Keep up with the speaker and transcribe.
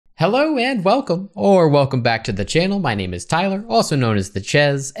Hello and welcome, or welcome back to the channel. My name is Tyler, also known as the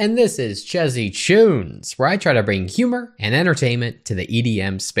Ches, and this is Chezzy Tunes, where I try to bring humor and entertainment to the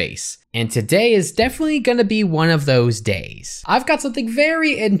EDM space. And today is definitely gonna be one of those days. I've got something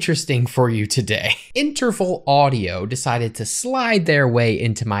very interesting for you today. Interval Audio decided to slide their way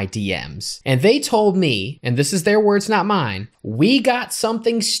into my DMs, and they told me, and this is their words, not mine, "We got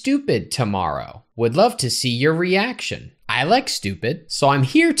something stupid tomorrow. Would love to see your reaction." I like stupid, so I'm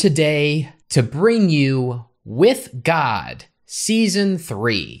here today to bring you With God Season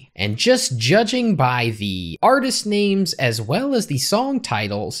 3. And just judging by the artist names as well as the song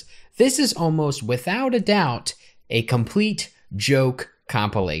titles, this is almost without a doubt a complete joke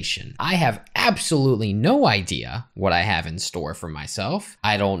compilation. I have absolutely no idea what I have in store for myself.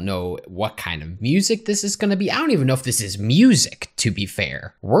 I don't know what kind of music this is gonna be. I don't even know if this is music, to be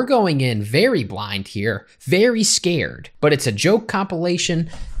fair. We're going in very blind here, very scared, but it's a joke compilation.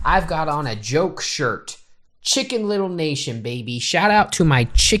 I've got on a joke shirt. Chicken Little Nation, baby. Shout out to my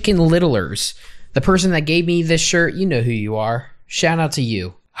Chicken Littlers. The person that gave me this shirt, you know who you are. Shout out to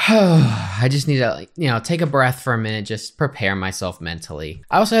you. I just need to, take a breath for a minute, just prepare myself mentally.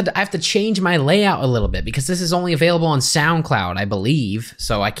 I also I have to change my layout a little bit because this is only available on SoundCloud, I believe.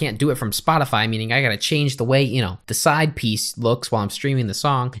 So I can't do it from Spotify, meaning I gotta change the way, the side piece looks while I'm streaming the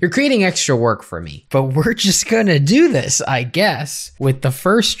song. You're creating extra work for me, but we're just gonna do this, I guess, with the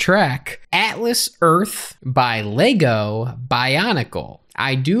first track, Atlas Earth by Lego Bionicle.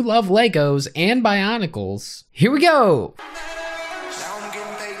 I do love Legos and Bionicles. Here we go.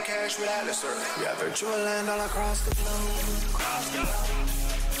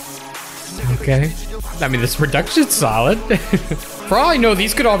 Okay. I mean, this production's solid. For all I know,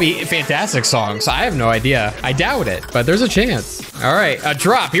 these could all be fantastic songs. I have no idea. I doubt it, but there's a chance. All right, a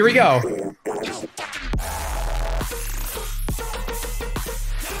drop. Here we go.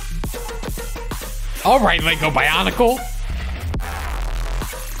 All right, Lego Bionicle.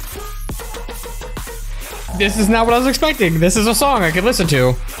 This is not what I was expecting. This is a song I could listen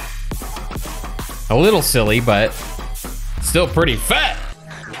to. A little silly, but still pretty fat.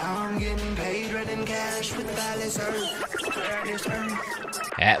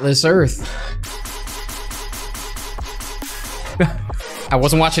 Atlas Earth. I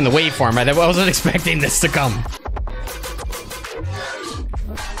wasn't watching the waveform. I wasn't expecting this to come.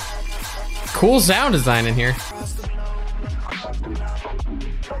 Cool sound design in here.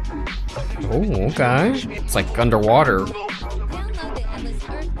 Oh, okay. It's like underwater.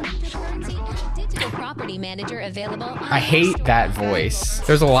 Manager available. I hate that voice.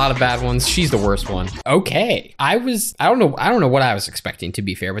 There's a lot of bad ones. She's the worst one. Okay. I don't know what I was expecting, to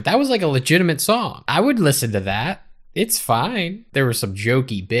be fair, but that was like a legitimate song. I would listen to that. It's fine. There were some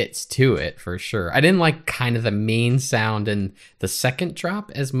jokey bits to it for sure. I didn't like kind of the main sound in the second drop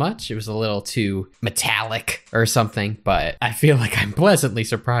as much. It was a little too metallic or something, but I feel like I'm pleasantly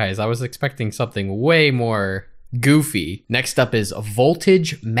surprised. I was expecting something way more goofy. Next up is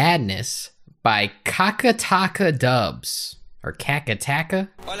Voltage Madness by KakaTakaDubz, or KakaTaka.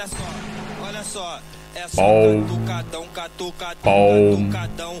 Boom. Boom.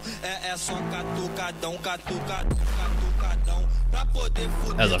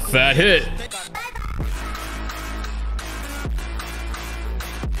 That's a fat hit.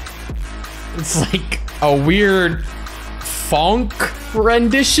 It's like a weird funk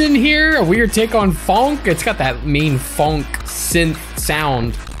rendition here, a weird take on funk. It's got that mean funk synth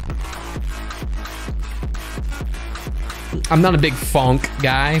sound. I'm not a big funk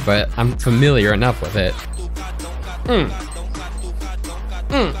guy, but I'm familiar enough with it.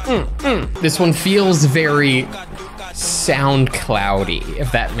 This one feels very SoundCloudy,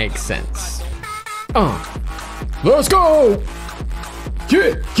 if that makes sense. Let's go!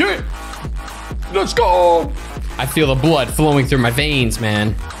 Yeah! Let's go! I feel the blood flowing through my veins,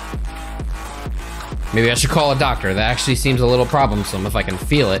 man. Maybe I should call a doctor. That actually seems a little problemsome if I can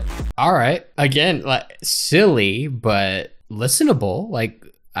feel it. All right. Again, like silly, but listenable. Like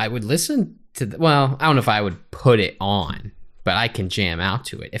I would listen to, well, I don't know if I would put it on, but I can jam out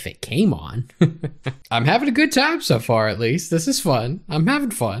to it if it came on. I'm having a good time so far, at least. This is fun. I'm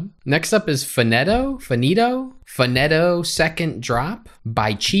having fun. Next up is FANETO Second Drop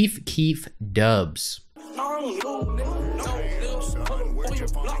by ChiefkeefDubz.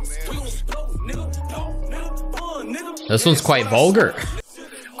 This one's quite vulgar.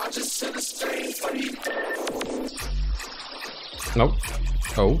 Nope.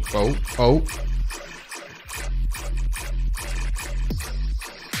 Oh.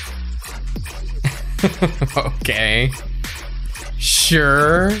 Okay.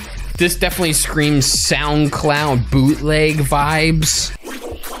 Sure. This definitely screams SoundCloud bootleg vibes.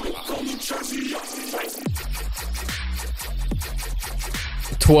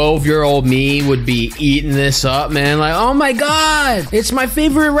 12-year-old me would be eating this up, man. Like, oh my God, it's my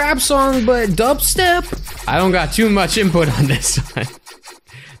favorite rap song, but dubstep? I don't got too much input on this one.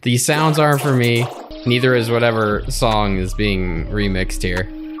 These sounds aren't for me. Neither is whatever song is being remixed here.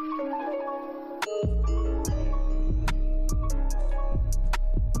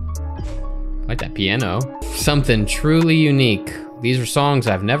 I like that piano. Something truly unique. These are songs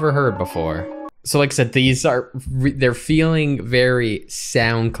I've never heard before. So like I said, these are, they're feeling very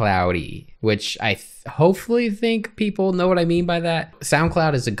SoundCloud-y, which I hopefully think people know what I mean by that.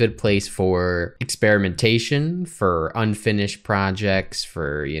 SoundCloud is a good place for experimentation, for unfinished projects,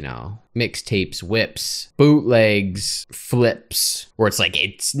 for, you know, mixtapes, whips, bootlegs, flips, where it's like,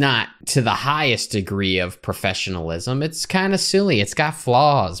 it's not to the highest degree of professionalism. It's kind of silly. It's got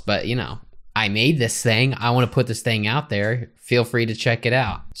flaws, but you know, I made this thing. I want to put this thing out there. Feel free to check it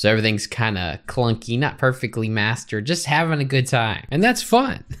out. So everything's kind of clunky, not perfectly mastered, just having a good time. And that's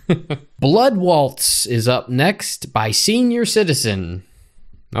fun. Blood Waltz is up next by Senior Citizen.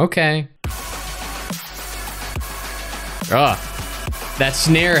 Okay. Ugh. That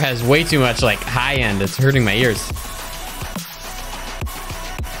snare has way too much like high end. It's hurting my ears.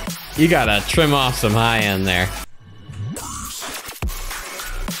 You gotta trim off some high end there.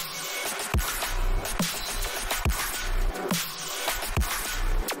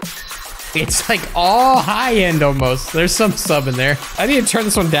 It's like all high end almost. There's some sub in there. I need to turn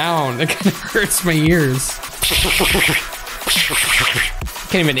this one down. It kind of hurts my ears.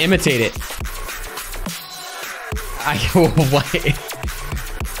 Can't even imitate it. What?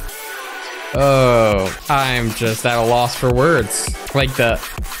 Oh, I'm just at a loss for words. Like the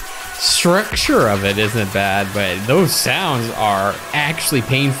structure of it isn't bad, but those sounds are actually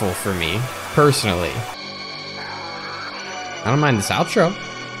painful for me, personally. I don't mind this outro.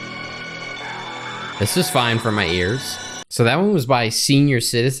 This is fine for my ears. So that one was by Senior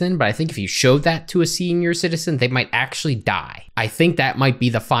Citizen, but I think if you showed that to a senior citizen, they might actually die. I think that might be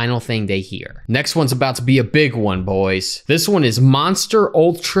the final thing they hear. Next one's about to be a big one, boys. This one is Monster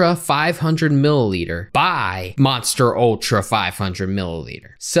Ultra 500 milliliter by Monster Ultra 500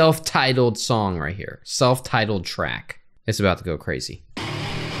 milliliter. Self-titled song right here. Self-titled track. It's about to go crazy.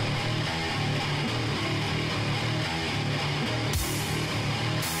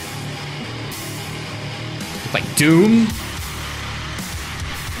 Like Doom.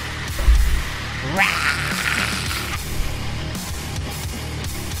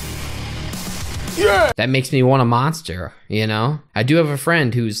 Yeah. That makes me want a monster, you know? I do have a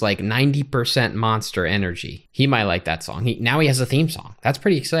friend who's like 90% monster energy. He might like that song. Now he has a theme song. That's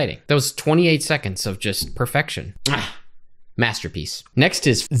pretty exciting. That was 28 seconds of just perfection. Masterpiece. Next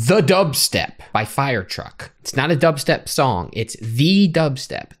is The Dubstep by Fire Truck. It's not a dubstep song, it's The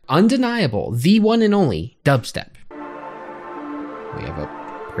Dubstep. Undeniable, the one and only dubstep. We have a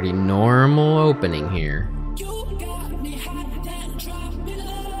pretty normal opening here.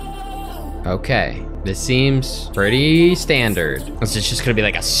 Okay, this seems pretty standard. This is just gonna be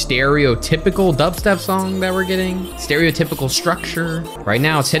like a stereotypical dubstep song that we're getting. Stereotypical structure. Right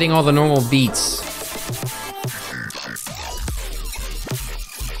now it's hitting all the normal beats.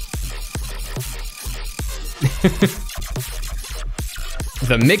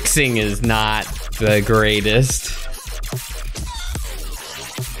 The mixing is not the greatest.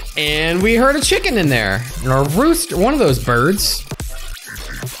 And we heard a chicken in there, or a rooster, one of those birds.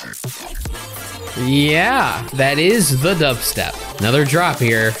 Yeah, that is the dubstep. Another drop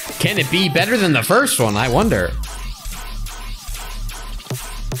here. Can it be better than the first one? I wonder.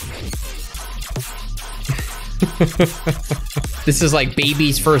 This is like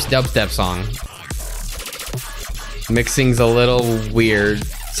Baby's first dubstep song. Mixing's a little weird.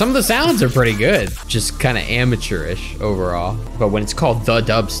 Some of the sounds are pretty good, just kind of amateurish overall. But when it's called the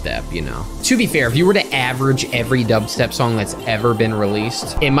dubstep, you know. To be fair, if you were to average every dubstep song that's ever been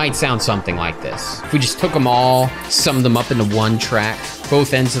released, it might sound something like this. If we just took them all, summed them up into one track,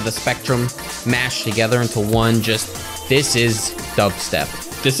 both ends of the spectrum mashed together into one, just, this is dubstep.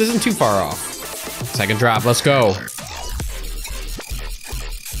 This isn't too far off. Second drop, let's go.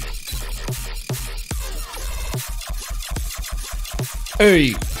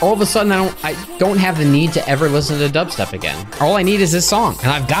 Hey, all of a sudden I don't have the need to ever listen to dubstep again. All I need is this song, and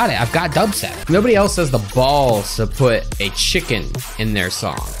I've got it. I've got dubstep. Nobody else has the balls to put a chicken in their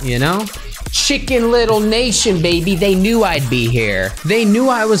song, you know? Chicken Little Nation, baby. They knew I'd be here. They knew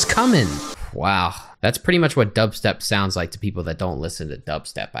I was coming. Wow. That's pretty much what dubstep sounds like to people that don't listen to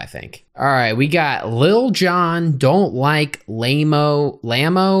dubstep, I think. All right, we got Lil Jon Don't Like Lamo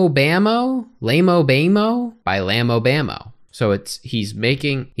Bamo by Lamo Bamo. So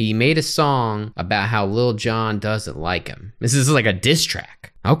he made a song about how Lil Jon doesn't like him. This is like a diss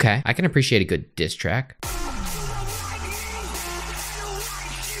track. Okay, I can appreciate a good diss track.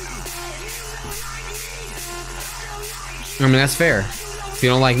 I mean, that's fair. If you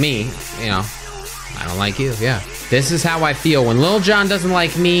don't like me, you know, I don't like you, yeah. This is how I feel. When Lil Jon doesn't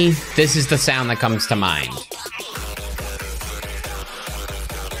like me, this is the sound that comes to mind.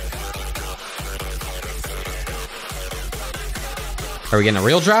 Are we getting a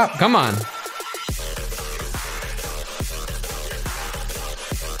real drop? Come on.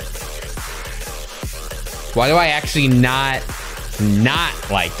 Why do I actually not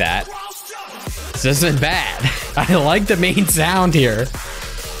like that? This isn't bad. I like the main sound here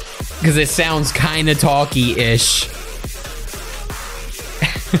because it sounds kind of talky-ish.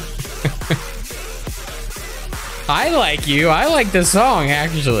 I like you. I like this song,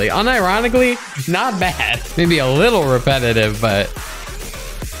 actually. Unironically, not bad. Maybe a little repetitive, but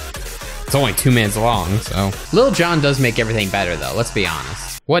it's only 2 minutes long, so. Lil Jon does make everything better, though. Let's be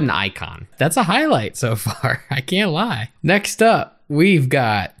honest. What an icon. That's a highlight so far. I can't lie. Next up, we've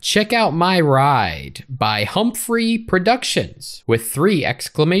got Check Out My Ride by Humphrey Productions with 3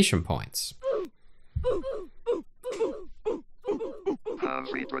 exclamation points.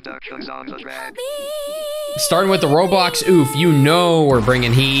 Humphrey Productions on the track. Starting with the Roblox oof, you know we're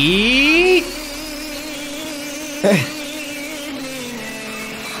bringing heat.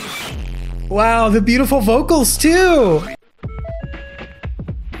 Wow, the beautiful vocals too.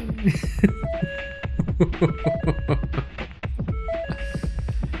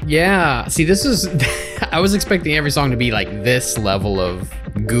 Yeah, see, this is, I was expecting every song to be like this level of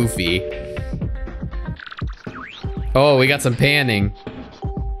goofy. Oh, we got some panning.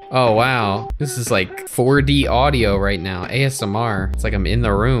 Oh, wow. This is like 4D audio right now, ASMR. It's like I'm in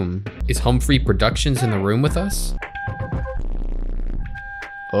the room. Is Humphrey Productions in the room with us?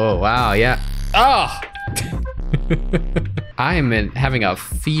 Oh, wow, yeah. Oh! I am having a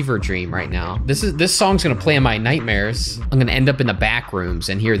fever dream right now. This song's gonna play in my nightmares. I'm gonna end up in the back rooms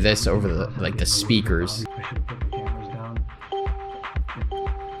and hear this over the speakers.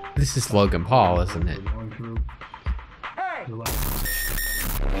 This is Logan Paul, isn't it?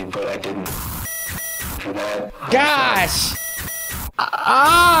 Gosh!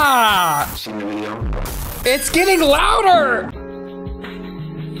 Ah! It's getting louder!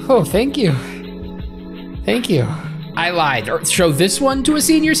 Oh, thank you. Thank you. I lied. Show this one to a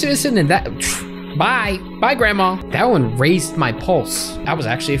senior citizen and that, bye. Bye, Grandma. That one raised my pulse. I was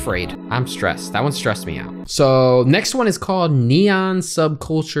actually afraid. I'm stressed. That one stressed me out. So next one is called Neon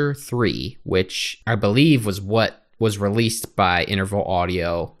Subculture 3, which I believe was what was released by Interval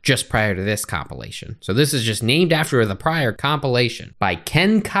Audio just prior to this compilation. So this is just named after the prior compilation by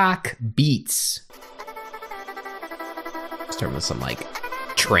Kencock beatz. Start with some like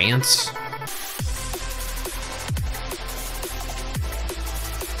trance.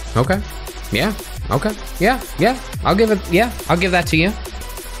 Okay. Yeah. Okay. Yeah. I'll give that to you.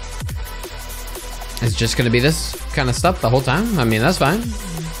 It's just gonna be this kind of stuff the whole time. I mean, that's fine.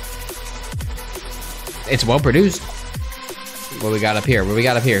 It's well produced. What we got up here?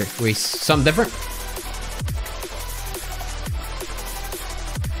 We something different?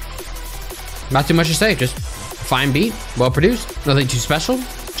 Not too much to say, just fine beat, well produced, nothing too special,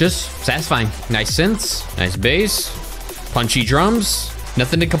 just satisfying. Nice synths, nice bass, punchy drums,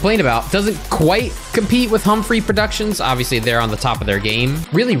 nothing to complain about. Doesn't quite compete with Humphrey Productions. Obviously they're on the top of their game,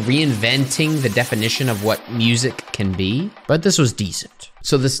 really reinventing the definition of what music can be, but this was decent.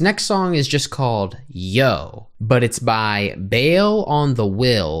 So this next song is just called Yo, but it's by Bail on the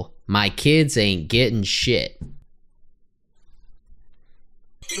Will, My Kids Ain't Getting Shit.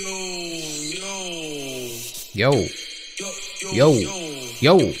 Yo, yo, yo,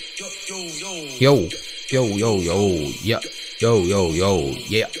 yo, yo, yo, yo, yeah, yo, yo, yo,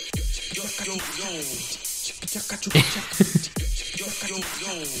 yeah.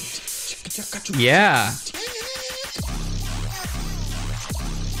 Yeah.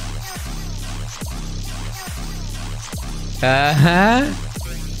 Uh-huh.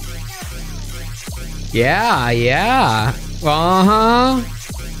 Yeah. Uh-huh.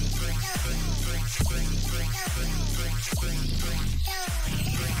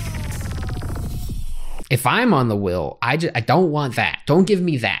 If I'm on the will, I don't want that. Don't give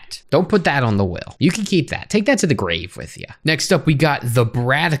me that. Don't put that on the will. You can keep that. Take that to the grave with you. Next up, we got the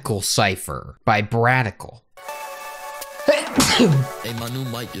Bradicle Cypher by Bradicle. Hey, my new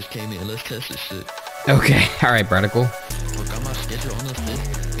mic just came in. Let's test this shit. Okay, all right, Bradicle. Got my schedule on the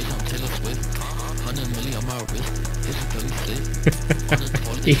fifth. Bitch, I'm Taylor Swift. 100 million on my wrist.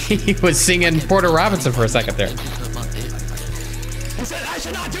 He was singing Porter Robinson for a second there. He said I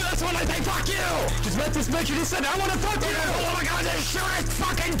should not do this one. I say fuck you. Just met this bitch and he said I want to fuck you. Oh my god, this shortest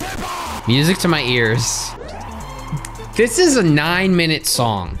fucking tip off. Music to my ears. This is a 9-minute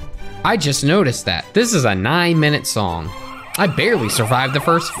song. I just noticed that. This is a 9-minute song. I barely survived the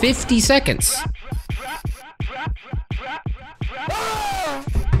first 50 seconds.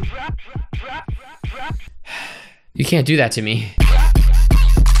 You can't do that to me.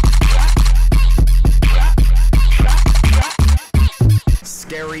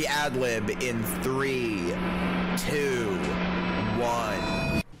 Scary ad-lib in 3, 2,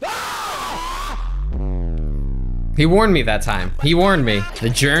 1. He warned me that time. He warned me. The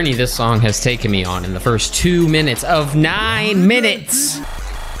journey this song has taken me on in the first 2 minutes of 9 minutes.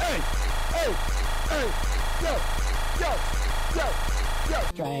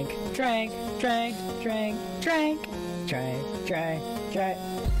 Drink.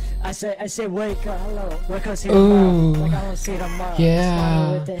 I say, wake up, hello, wake up, see Ooh, like I don't see tomorrow.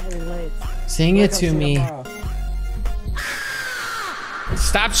 yeah. With the heavyweights. Sing it to me.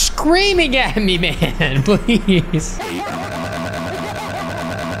 Stop screaming at me, man, please.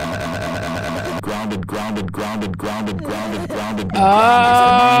 Grounded.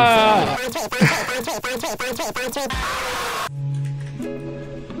 Ah!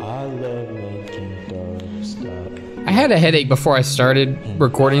 I love making dubstep. I had a headache before I started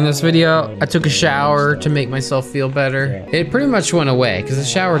recording this video. I took a shower to make myself feel better. It pretty much went away because the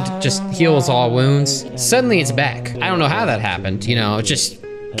shower just heals all wounds. Suddenly it's back. I don't know how that happened, you know, it just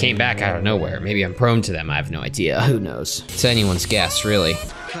came back out of nowhere. Maybe I'm prone to them, I have no idea. Who knows? It's anyone's guess, really.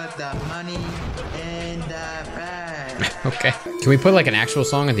 Put the money in the bag. Okay. Can we put like an actual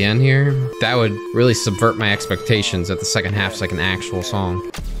song at the end here? That would really subvert my expectations that the second half's like an actual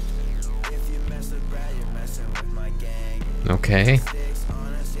song. Okay.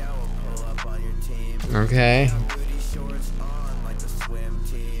 Okay.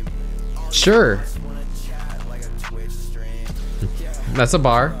 Sure. That's a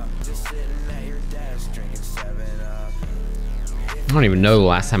bar. I don't even know the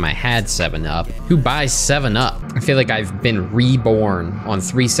last time I had 7-Up. Who buys 7-Up? I feel like I've been reborn on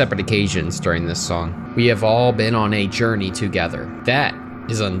 3 separate occasions during this song. We have all been on a journey together. That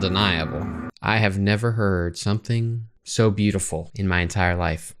is undeniable. I have never heard something so beautiful in my entire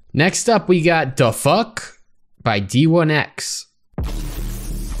life. Next up, we got Da Fuck by D1X.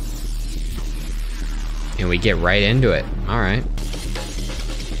 And we get right into it. All right.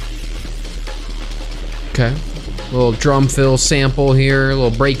 Okay. Little drum fill sample here, a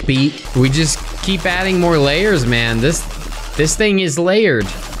little break beat. We just keep adding more layers, man. This thing is layered.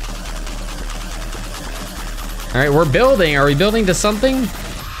 All right, we're building. Are we building to something?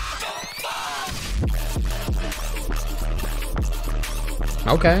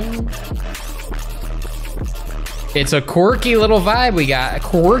 Okay. It's a quirky little vibe we got, a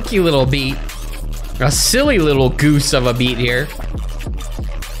quirky little beat. A silly little goose of a beat here.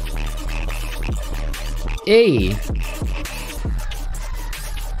 Hey.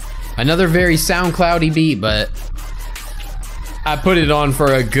 Another very SoundCloudy beat, but I put it on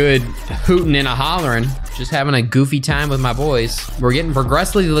for a good hootin' and a hollerin'. Just having a goofy time with my boys. We're getting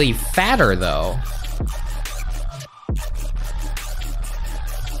progressively fatter though.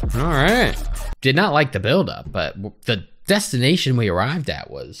 All right. Did not like the buildup, but the destination we arrived at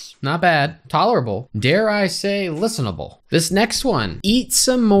was not bad, tolerable, dare I say listenable. This next one, Eat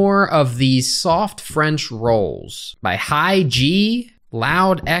Some More of These Soft French Rolls by High G,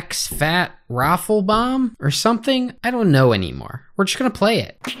 Loud X Fat Rofl Bomb or something. I don't know anymore. We're just gonna play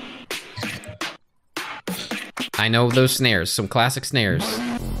it. I know those snares, some classic snares.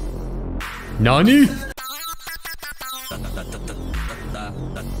 Nani?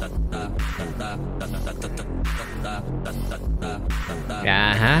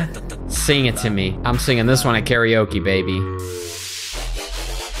 Uh-huh. Sing it to me. I'm singing this one at karaoke, baby.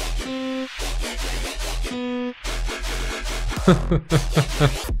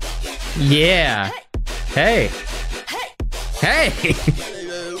 Yeah. Hey. Hey.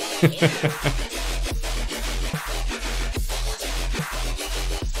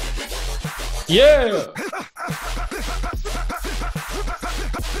 Yeah.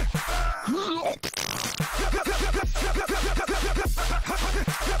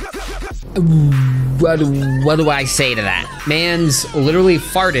 What do I say to that? Man's literally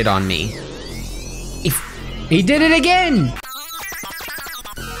farted on me. He did it again!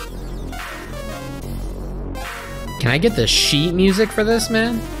 Can I get the sheet music for this,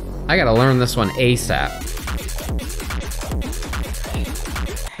 man? I gotta learn this one ASAP.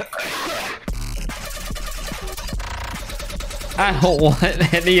 I don't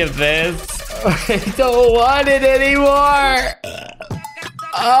want any of this. I don't want it anymore.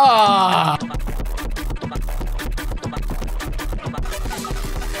 Ah!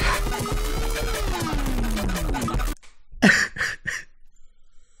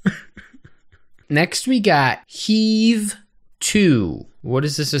 Next we got HEAVE 2. What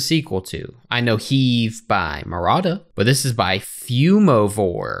is this a sequel to? I know HEAVE by Murata, but this is by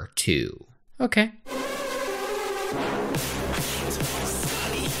Fumovore 2. Okay.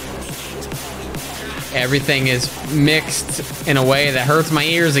 Everything is mixed in a way that hurts my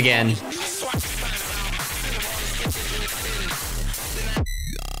ears again.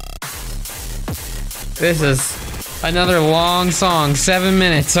 This is another long song, 7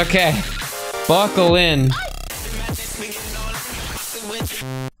 minutes, okay. Buckle in.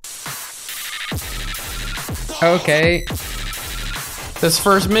 Okay. This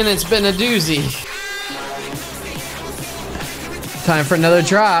first minute's been a doozy. Time for another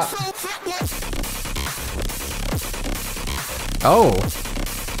drop. Oh.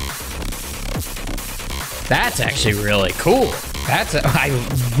 That's actually really cool. That's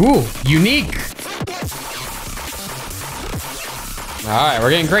unique. All right,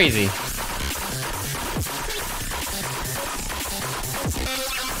 we're getting crazy.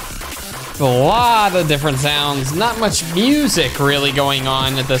 A lot of different sounds, not much music really going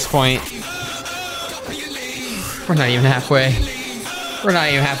on at this point. We're not even halfway. We're not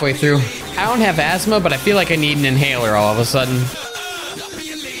even halfway through. I don't have asthma, but I feel like I need an inhaler all of a sudden.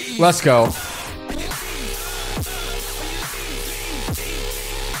 Let's go.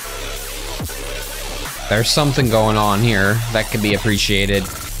 There's something going on here that could be appreciated.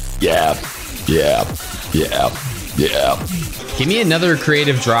 Yeah. Give me another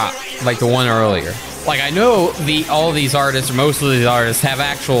creative drop, like the one earlier. Like, I know all these artists, or most of these artists, have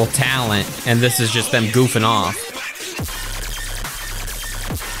actual talent, and this is just them goofing off.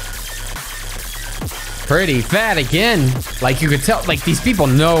 Pretty fat again. Like, you could tell, like, these people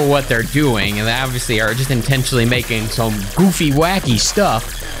know what they're doing, and they obviously are just intentionally making some goofy, wacky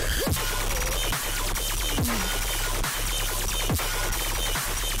stuff.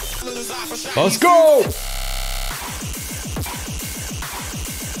 Let's go!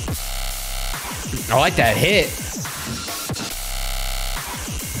 I like that hit.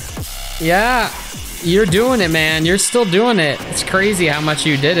 Yeah, you're doing it, man. You're still doing it. It's crazy how much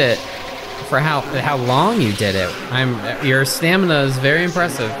you did it. For how long you did it. Your stamina is very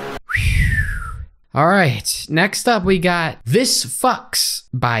impressive. All right, next up we got This Fucks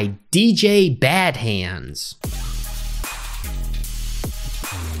by DJ BADHANDS.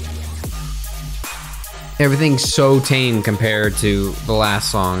 Everything's so tame compared to the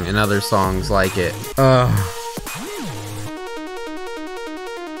last song and other songs like it.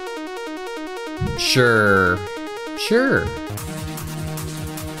 Sure.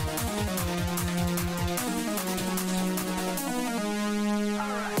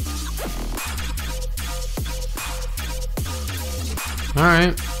 All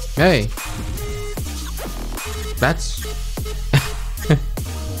right, hey. That's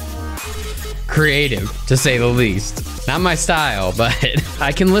creative, to say the least. Not my style, but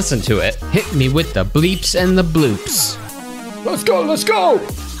I can listen to it. Hit me with the bleeps and the bloops. Let's go, let's go!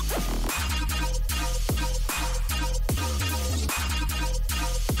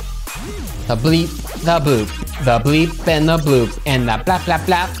 The bleep, the bloop, the bleep and the bloop, and the blap blap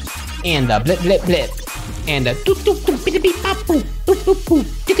blap, and the blip blip blip, and the doop doop doop bitty beep bop boop, boop boop boop,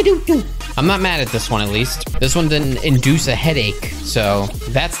 dicka doop doop. I'm not mad at this one, at least. This one didn't induce a headache, so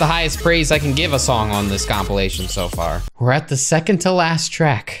that's the highest praise I can give a song on this compilation so far. We're at the second to last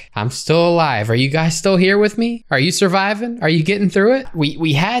track. I'm still alive. Are you guys still here with me? Are you surviving? Are you getting through it?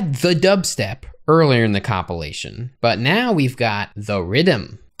 We had the dubstep earlier in the compilation, but now we've got the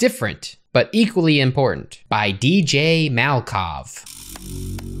rhythm. Different, but equally important, by DJ Malkov.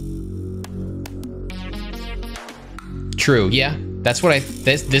 True, yeah. That's what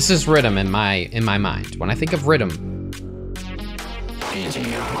this is rhythm in my mind. When I think of rhythm.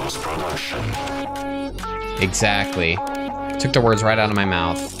 Exactly. Took the words right out of my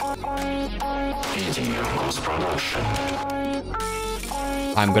mouth.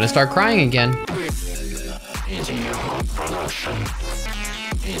 I'm gonna start crying again.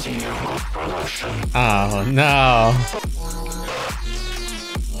 Oh no.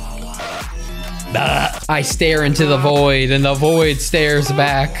 I stare into the void, and the void stares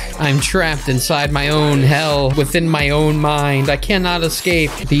back. I'm trapped inside my own hell, within my own mind. I cannot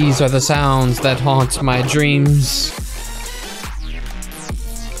escape. These are the sounds that haunt my dreams.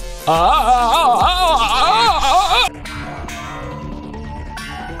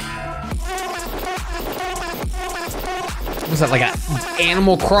 Was that like a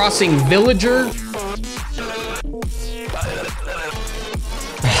Animal Crossing villager?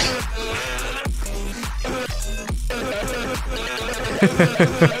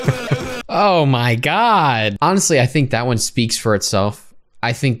 Oh my God. Honestly, I think that one speaks for itself.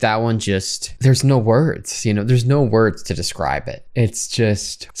 I think that one just, there's no words, you know, there's no words to describe it. It's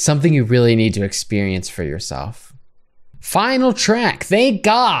just something you really need to experience for yourself. Final track, thank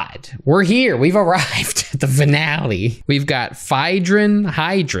God. We're here, we've arrived at the finale. We've got Phaedron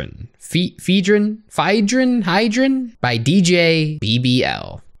Hydron by DJ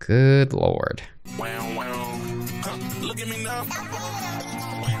BBL. Good Lord.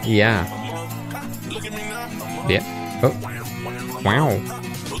 Yeah. Yeah. Oh. Wow.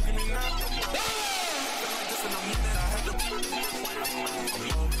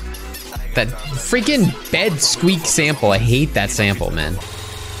 That freaking bed squeak sample. I hate that sample, man.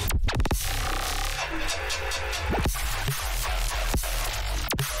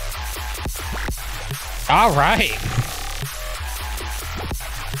 All right.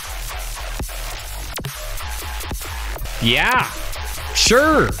 Yeah.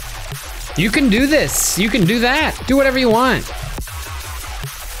 Sure. You can do this. You can do that. Do whatever you want.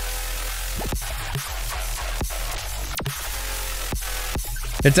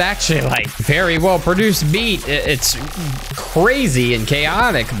 It's actually like very well produced beat. It's crazy and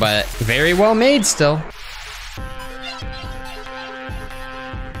chaotic, but very well made still.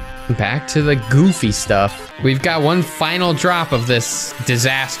 Back to the goofy stuff. We've got one final drop of this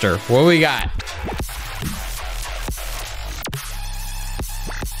disaster. What we got?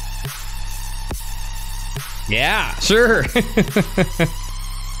 Yeah, sure.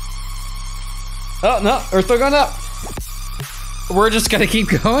 Oh no, we're still going up. We're just gonna keep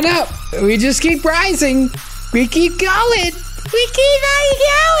going up. We just keep rising. We keep going. We keep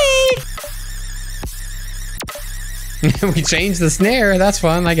going. We changed the snare. That's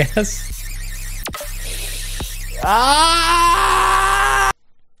fun, I guess. Ah!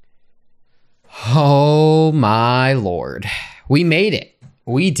 Oh my Lord. We made it.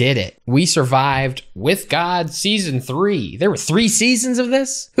 We did it. We survived With God Season 3. There were 3 seasons of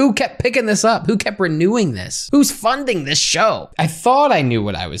this? Who kept picking this up? Who kept renewing this? Who's funding this show? I thought I knew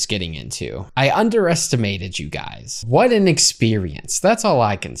what I was getting into. I underestimated you guys. What an experience. That's all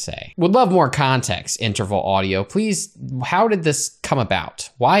I can say. Would love more context, Interval Audio. Please, how did this come about?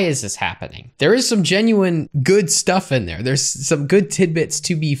 Why is this happening? There is some genuine good stuff in there. There's some good tidbits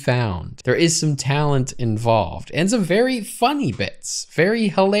to be found. There is some talent involved and some very funny bits. Very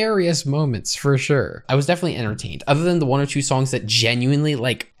hilarious moments for sure. I was definitely entertained, other than the 1 or 2 songs that genuinely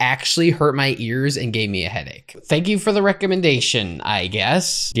like actually hurt my ears and gave me a headache. Thank you for the recommendation, I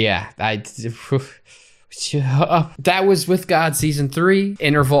guess. Yeah, that was With God Season 3,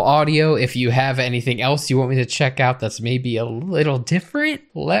 Interval Audio. If you have anything else you want me to check out that's maybe a little different,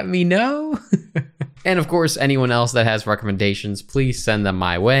 let me know. And of course, anyone else that has recommendations, please send them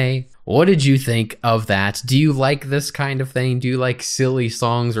my way. What did you think of that? Do you like this kind of thing? Do you like silly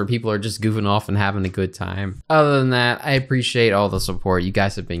songs where people are just goofing off and having a good time? Other than that, I appreciate all the support. You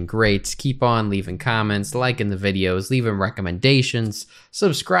guys have been great. Keep on leaving comments, liking the videos, leaving recommendations,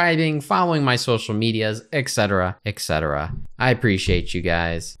 subscribing, following my social medias, etc., etc. I appreciate you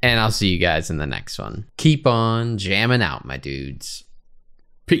guys, and I'll see you guys in the next one. Keep on jamming out, my dudes.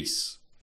 Peace.